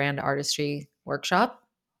my brand artistry workshop,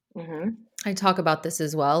 Mm-hmm. I talk about this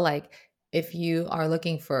as well. Like, if you are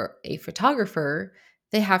looking for a photographer,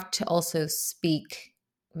 they have to also speak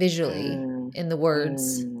visually Mm, in the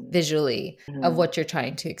words mm, visually of mhm, what you're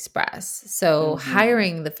trying to express. So, mhm,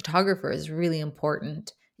 hiring the photographer is really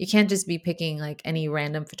important. You can't just be picking like any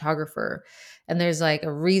random photographer, and there's like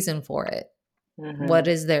a reason for it. What mhm,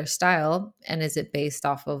 is their style, and is it based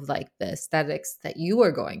off of like the aesthetics that you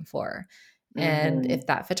are going for? And mhm. if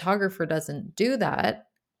that photographer doesn't do that,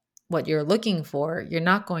 what you're looking for, you're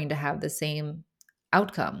not going to have the same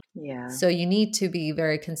outcome. Yeah. So you need to be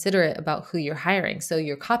very considerate about who you're hiring. So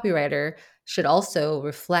your copywriter should also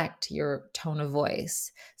reflect your tone of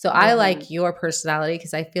voice. So I Mhm, like your personality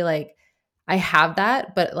because I feel like I have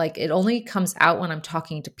that, but like it only comes out when I'm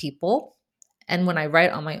talking to people. And when I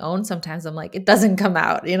write on my own, sometimes I'm like, it doesn't come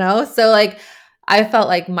out, you know? So like I felt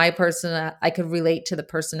like my person, I could relate to the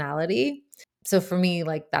personality. So for me,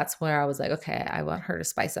 like that's where I was like, okay, I want her to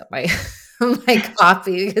spice up my my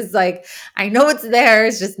coffee because like I know it's there,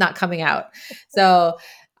 it's just not coming out. So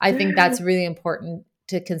I think that's really important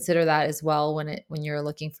to consider that as well when you're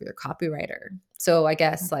looking for your copywriter. So I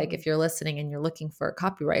guess like mhm. if you're listening and you're looking for a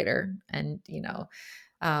copywriter and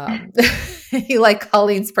um, you like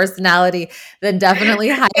Colleen's personality, then definitely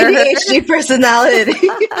hire her. ADHD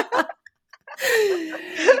personality.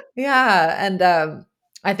 Yeah, and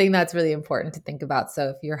I think that's really important to think about. So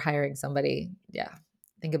if you're hiring somebody, yeah,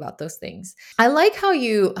 think about those things. I like how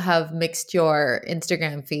you have mixed your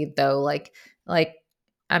Instagram feed though. Like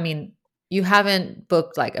I mean, you haven't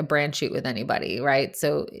booked like a brand shoot with anybody, right?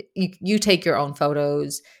 So you take your own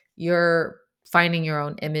photos, you're finding your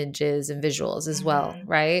own images and visuals as well, Mhm.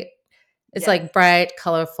 right? It's Yes. like bright,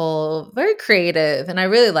 colorful, very creative, and I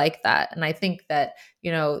really like that. And I think that,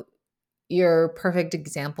 you know, you're a perfect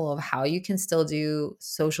example of how you can still do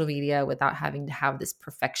social media without having to have this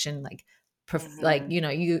perfection like Mhm,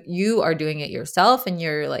 you are doing it yourself and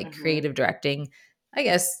you're like mhm, creative directing, I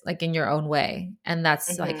guess, like in your own way, and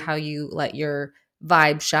that's like mhm, how you let your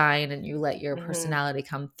vibe shine and you let your mhm. personality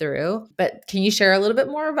come through. But can you share a little bit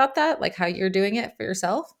more about that, like how you're doing it for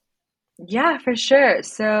yourself? Yeah, for sure.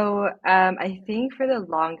 So, I think for the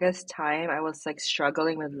longest time I was like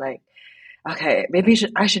struggling with like, okay, maybe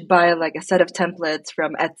I should buy like a set of templates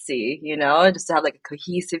from Etsy, just to have like a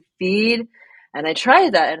cohesive feed. And I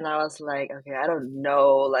tried that and I was like, okay, I don't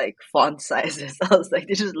know like font sizes. I was like,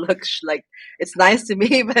 this just looks like it's nice to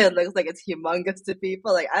me, but it looks like it's humongous to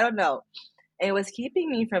people. Like, I don't know. And it was keeping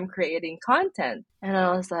me from creating content. And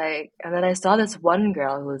I was like, and then I saw this one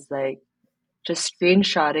girl who was like just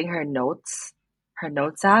screenshotting her notes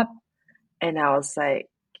app. And I was like,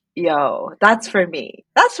 yo, that's for me.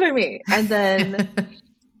 That's for me. And then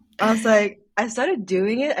I was like, I started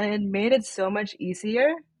doing it and it made it so much easier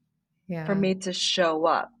for Yeah. me to show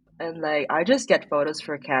up. And like, I just get photos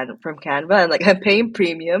from Canva and like, I'm paying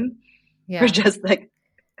premium for Yeah. just like,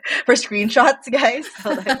 for screenshots, guys.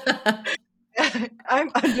 So like,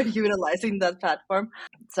 I'm underutilizing that platform.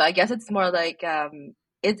 So I guess it's more like,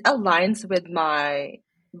 it aligns with my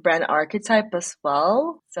brand archetype as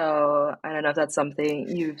well. So I don't know if that's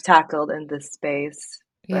something you've tackled in this space,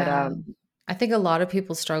 but Yeah. I think a lot of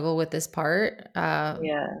people struggle with this part,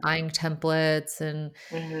 yeah. buying templates and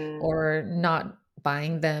Mm-hmm. or not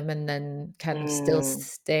buying them and then kind of still Mm,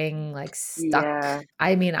 staying like stuck. yeah.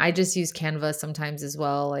 I mean, I just use Canva sometimes as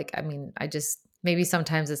well. Like, I mean, I just maybe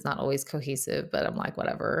sometimes it's not always cohesive, but I'm like,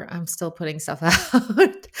 whatever. I'm still putting stuff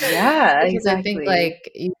out Yeah, because I think exactly.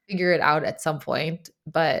 like you figure it out at some point,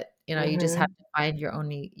 but you just have Mm-hmm. to find your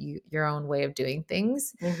own way of doing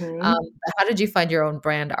things. Um, Mm-hmm. how did you find your own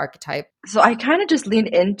brand archetype? So I kind of just leaned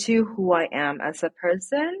into who I am as a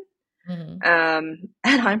person. Mhm.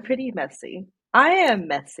 And I'm pretty messy. I am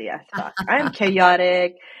messy as fuck. I'm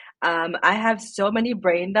chaotic. I have so many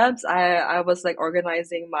brain dumps. I was like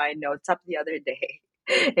organizing my notes up the other day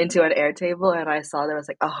into an Airtable, and I saw there was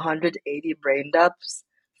like 180 brain dumps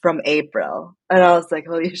from April, and I was like,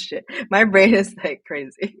 holy shit, my brain is like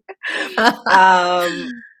crazy.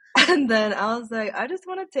 Um, and then I was like, I just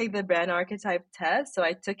want to take the brand archetype test. So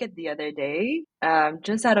I took it the other day,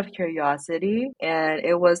 just out of curiosity, and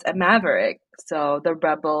it was a maverick. So the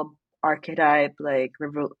rebel archetype, like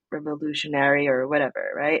revolutionary or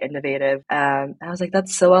whatever, right? Innovative. I was like,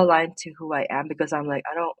 that's so aligned to who I am because I'm like,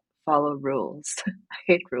 I don't follow rules. I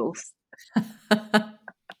hate rules.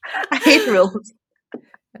 I hate rules.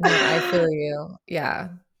 No, I feel you. Yeah.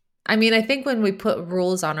 I mean, I think when we put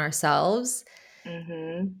rules on ourselves,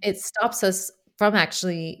 Mhm. it stops us from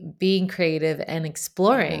actually being creative and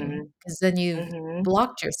exploring Mhm. because then you've Mhm.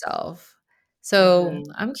 blocked yourself. So Mhm.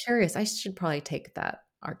 I'm curious. I should probably take that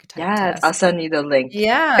archetype Yes, I'll test. send you the link.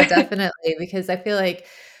 Yeah, definitely, because I feel like,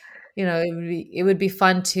 it would be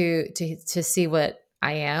fun to see what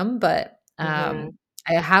I am, but, Mhm.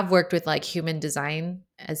 I have worked with, like, human design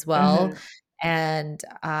as well, Mhm.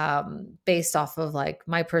 and, based off of, like,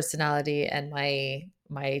 my personality and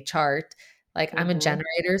my chart, like, I'm a Mhm.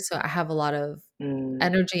 generator, so I have a lot of Mm.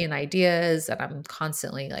 energy and ideas, and I'm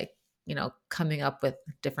constantly, like, coming up with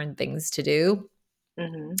different things to do.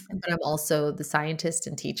 Mhm. But I'm also the scientist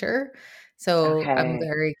and teacher, so I'm Okay,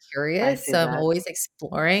 very I curious, see so I'm that. always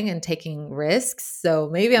exploring and taking risks, so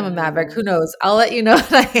maybe I'm a maverick, who Mhm. knows? I'll let you know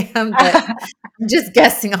what I am, but I'm just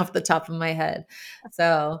guessing off the top of my head.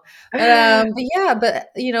 So, but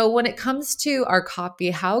yeah, when it comes to our copy,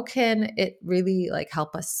 how can it really, like,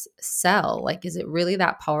 help us sell? Like, is it really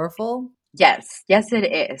that powerful? Yes, yes, it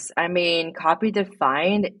is. I mean, copy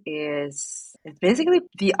defined is it's basically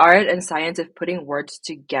the art and science of putting words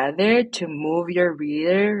together to move your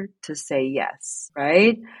reader to say yes,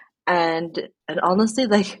 right? And honestly,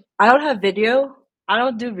 like I don't have video, I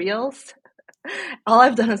don't do reels. All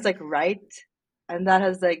I've done is like write, and that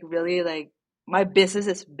has like really like my business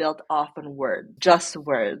is built off on word, just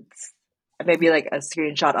words. Maybe like a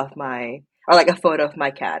screenshot of my or like a photo of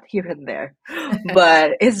my cat here and there.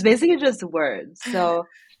 But it's basically just words. So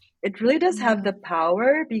it really does have Yeah. the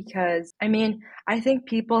power because I mean, I think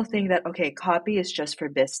people think that okay, copy is just for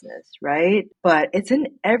business, right? But it's in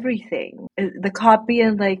everything. The copy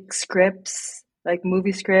in like scripts, like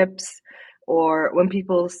movie scripts, or when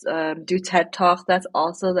people do TED Talks, that's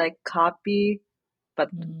also like copy, but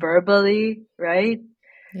Mm, verbally, right?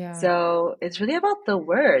 yeah. So it's really about the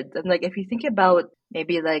words. And like if you think about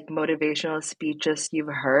maybe like motivational speeches you've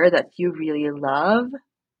heard that you really love,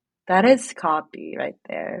 that is copy right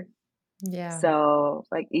there. Yeah. So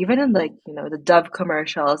like even in like, the Dove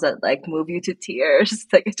commercials that like move you to tears,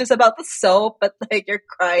 like it's just about the soap, but like you're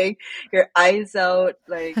crying, your eyes out,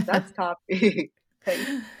 like that's copy. Like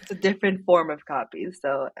it's a different form of copy.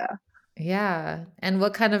 So yeah. Yeah, and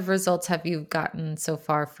what kind of results have you gotten so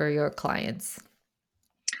far for your clients?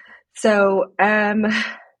 So I'm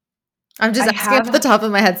just I asking off the have top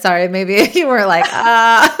of my head, sorry, maybe you were like,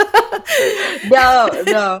 no,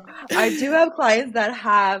 no. I do have clients that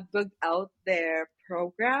have booked out their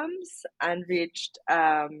programs and reached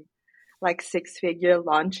like six-figure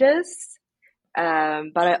launches.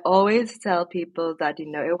 But I always tell people that,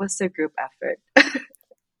 it was a group effort.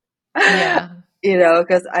 Yeah.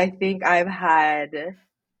 Because I think I'm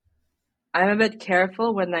a bit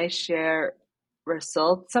careful when I share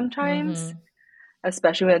results sometimes, Mhm.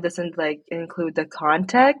 especially when it doesn't like include the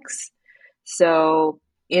context. So,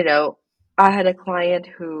 you know, I had a client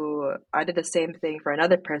who I did the same thing for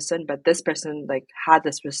another person, but this person like had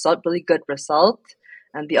this result, really good result,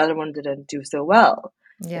 and the other one didn't do so well.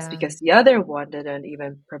 It's Yeah. because the other one didn't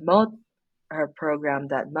even promote her program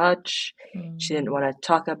that much. She didn't Mm. want to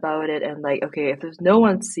talk about it, and like, okay, if there's no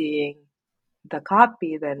one seeing the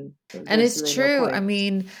copy, then And there's it's really no true. I point.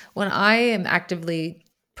 mean, when I am actively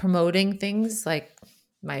promoting things like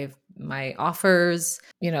my offers,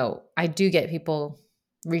 I do get people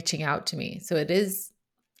reaching out to me. So it is,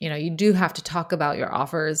 you do have to talk about your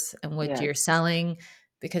offers and what you're Yes. selling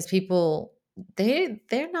because people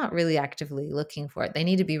they're not really actively looking for it. They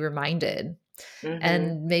need to be reminded. Mhm.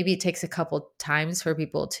 And maybe it takes a couple times for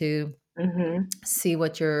people to Mhm. see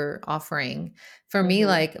what you're offering. For me, Mhm.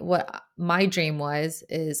 like what my dream was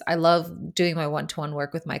is I love doing my one-to-one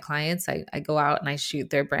work with my clients. I go out and I shoot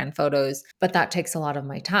their brand photos, but that takes a lot of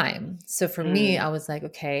my time. So for me, Mm. I was like,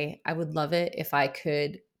 okay, I would love it if I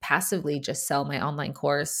could passively just sell my online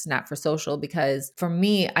course, Snap for Social, because for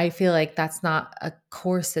me, I feel like that's not a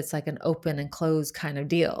course that's like an open and close kind of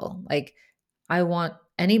deal. Like I want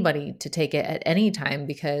anybody to take it at any time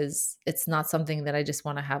because it's not something that I just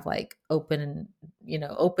want to have like open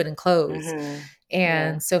and close. Mhm. Yeah.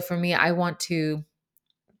 And so for me, I want to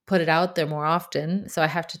put it out there more often. So I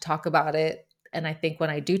have to talk about it. And I think when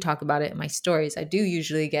I do talk about it in my stories, I do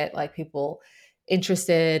usually get like people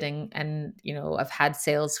interested and I've had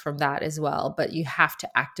sales from that as well. But you have to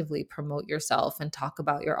actively promote yourself and talk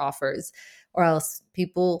about your offers, or else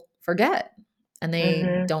people forget and they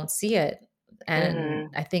Mhm. don't see it. And Mhm.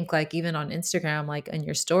 I think like even on Instagram, like in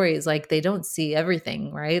your stories, like they don't see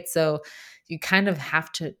everything, right? So you kind of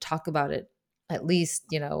have to talk about it at least,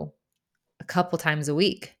 a couple times a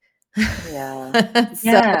week. Yeah. So,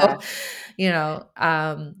 Yeah.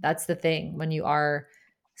 That's the thing when you are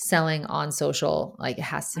selling on social, like it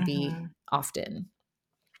has to be Mhm. often.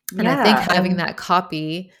 And I think Yeah, having and that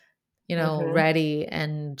copy, mhm. ready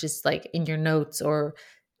and just like in your notes or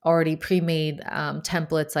already pre-made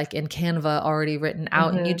templates like in Canva already written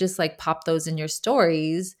out, and you Mhm. just like pop those in your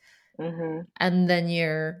stories, Mhm. and then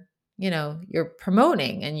you're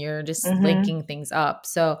promoting and you're just Mhm. linking things up.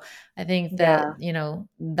 So I think that Yeah.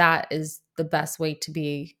 that is the best way to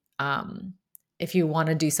be, if you want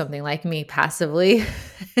to do something like me passively.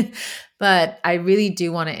 But I really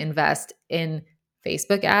do want to invest in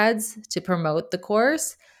Facebook ads to promote the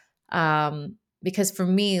course, because for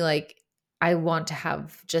me, like, I want to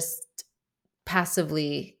have just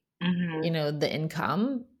passively, Mhm. the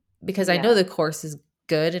income, because I know Yeah. the course is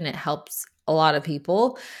good and it helps a lot of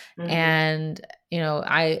people. Mhm. And,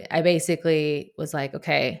 I basically was like,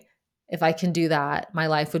 okay, if I can do that, my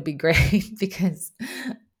life would be great because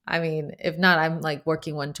I mean, if not, I'm like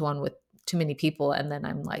working one to one with too many people and then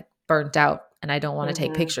I'm like burnt out and I don't want to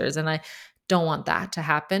take Mhm. pictures, and I don't want that to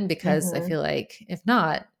happen because I Mhm. feel like if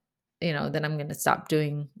not, then I'm going to stop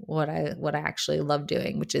doing what I actually love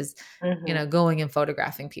doing, which is, Mhm. going and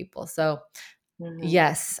photographing people. So Mhm.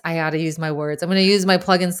 yes, I got to use my words. I'm going to use my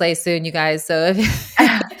plug and slay soon, you guys. So if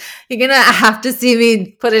you're going to have to see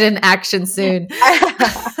me put it in action soon.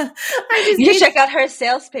 I just You should need. check out her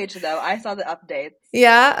sales page though. I saw the updates.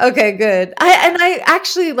 Yeah, okay, good. Yeah. I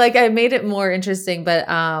actually, like, I made it more interesting, but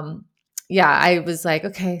yeah, I was like,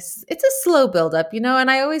 okay, it's a slow build up, and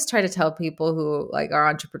I always try to tell people who like are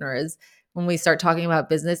entrepreneurs when we start talking about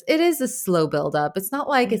business, it is a slow build up. It's not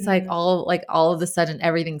like it's Mhm. like all of a sudden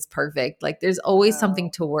everything's perfect. Like there's always something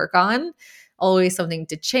No. to work on, always something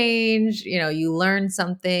to change, you learn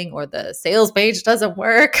something or the sales page doesn't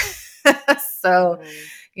work. So, Mhm.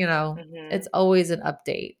 you know, Mhm. it's always an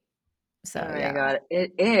update. Oh So, my yeah. God,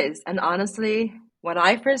 it is. And honestly, when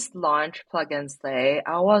I first launched Plug and Slay,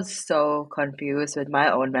 I was so confused with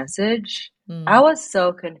my own message. I Mm. was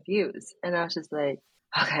so confused. And I was just like,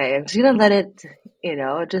 okay, I'm just gonna let it,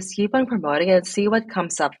 just keep on promoting it, see what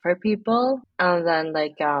comes up for people. And then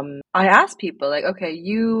I asked people like, okay,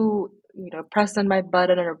 press on my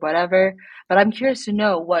button or whatever, but I'm curious to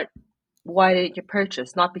know why did you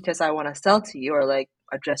purchase? Not because I want to sell to you or like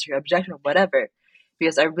address your objection or whatever,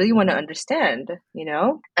 because I really want to understand.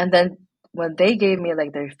 And then when they gave me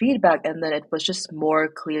like their feedback, and then it was just more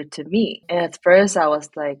clear to me. And at first I was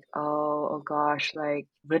like, oh gosh, like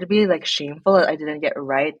would it be like shameful that I didn't get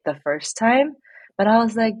right the first time? But I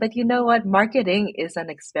was like, but you know what? Marketing is an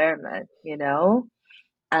experiment.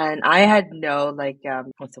 And I had no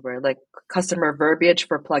what's the word? Like customer verbiage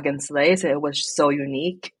for Plug and Slay, so it was so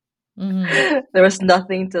unique. Mhm. There was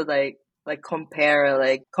nothing to compare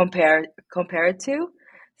it to.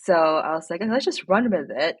 So I was like, let's just run with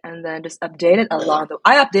it and then just update it along the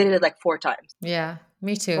I updated it like four times. Yeah,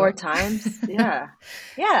 me Four too. times. Yeah.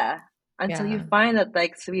 Yeah. Until you Yeah. find that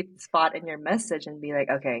like sweet spot in your message and be like,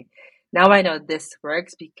 okay, now I know this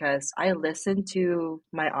works because I listen to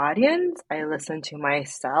my audience, I listen to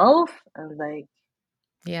myself, and like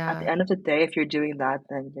at the Yeah. end of the day, if you're doing that,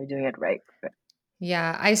 then you're doing it right.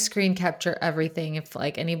 Yeah, I screen capture everything if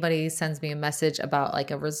like anybody sends me a message about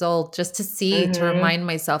like a result, just to see, to Mm-hmm. remind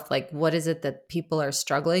myself like what is it that people are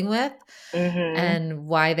struggling with Mm-hmm. and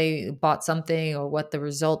why they bought something or what the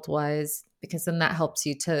result was, because then that helps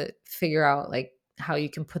you to figure out like how you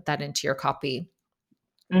can put that into your copy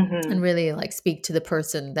and Mm-hmm. really like speak to the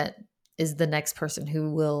person that is the next person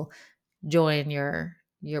who will join your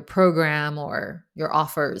program or your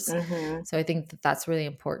offers. Mm-hmm. So I think that that's really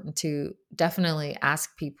important to definitely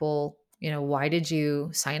ask people, why did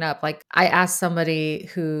you sign up? Like I asked somebody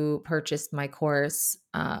who purchased my course,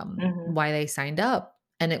 Mhm, why they signed up,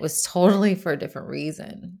 and it was totally for a different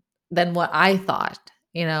reason than what I thought.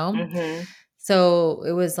 mhm, So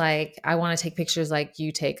it was like, I want to take pictures like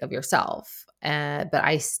you take of yourself.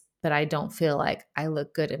 But I don't feel like I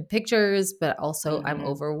look good in pictures, but also I'm mhm,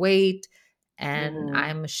 overweight and mhm,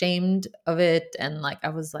 I'm ashamed of it. And like, I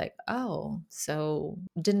was like, oh, so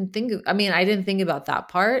I didn't think about that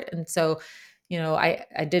part. And so,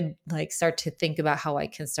 I did like start to think about how I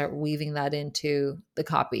can start weaving that into the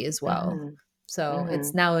copy as well. mhm, So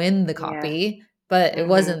it's mhm. now in the Yeah. copy, but it Mhm,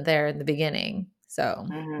 wasn't there in the beginning. So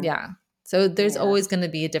mhm. yeah. So there's Yeah. always going to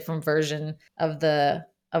be a different version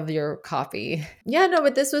of your coffee. Yeah, no,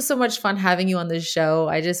 but this was so much fun having you on the show.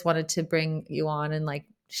 I just wanted to bring you on and like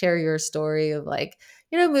share your story of like,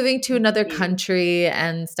 moving to Thank another you. country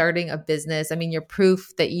and starting a business. I mean, you're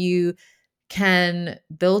proof that you can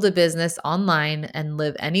build a business online and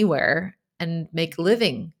live anywhere and make a Mhm,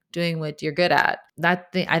 living doing what you're good at.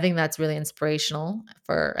 I think that's really inspirational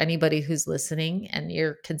for anybody who's listening and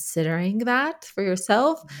you're considering that for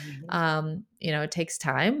yourself. Mhm. It takes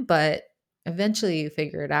time, but eventually you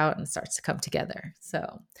figure it out and it starts to come together.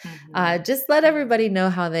 So Mhm. just let Yeah. everybody know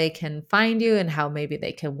how they can find you and how maybe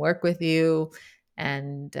they can work with you,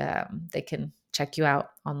 and they can check you out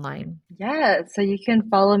online. Yeah, so you can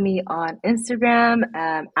follow me on Instagram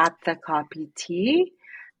at the copy tea.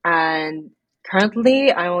 And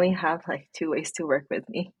currently, I only have like two ways to work with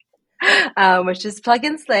me, which is Plug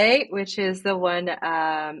and Slay, which is the one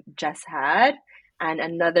Jess had. And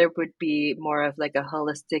another would be more of like a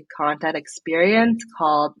holistic content experience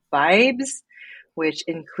called Vibes, which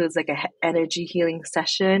includes like a energy healing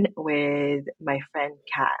session with my friend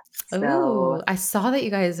Kat. So, Oh, I saw that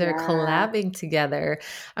you guys are yeah, collabing together.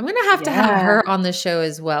 I'm going to have yeah. her on the show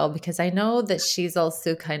as well because I know that she's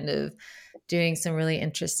also kind of doing some really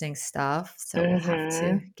interesting stuff. So we'll have to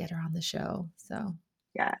Mm-hmm. get her on the show. So,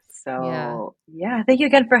 Yeah. yeah. So, yeah, thank you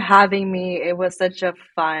again for having me. It was such a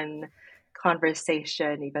fun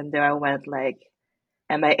conversation, even though I went like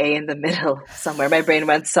MIA in the middle somewhere. My brain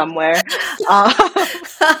went somewhere. Um,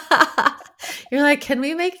 You're like, can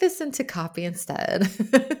we make this into copy instead?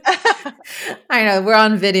 I know we're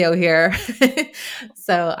on video here.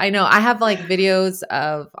 So I know I have like videos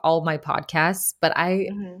of all my podcasts, but I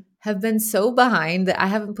mhm, have been so behind that I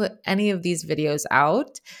haven't put any of these videos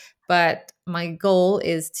out. But my goal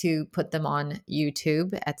is to put them on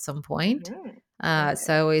YouTube at some point. mhm. So I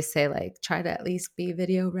Okay. always say, like, try to at least be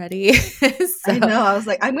video ready. I So know. I was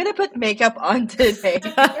like, I'm gonna put makeup on today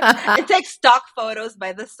and take stock photos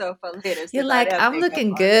by the sofa later so you're that I like, have I'm makeup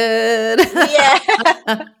looking on. good.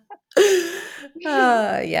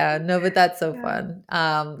 Yeah. Yeah, no, but that's so Yeah. fun.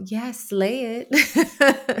 Yeah, slay it.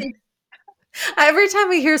 Every time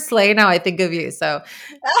we hear slay now, I think of you. So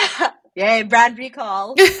Yay, brand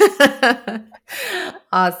recall.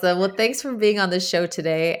 awesome. Well, thanks for being on the show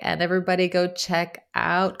today. And everybody go check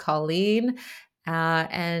out Colleen.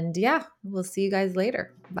 And yeah, we'll see you guys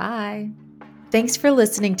later. Bye. Thanks for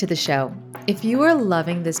listening to the show. If you are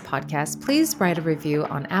loving this podcast, please write a review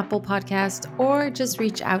on Apple Podcast or just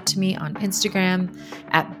reach out to me on Instagram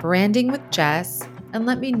at Branding with Jess and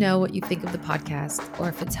let me know what you think of the podcast or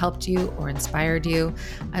if it's helped you or inspired you.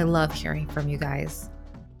 I love hearing from you guys.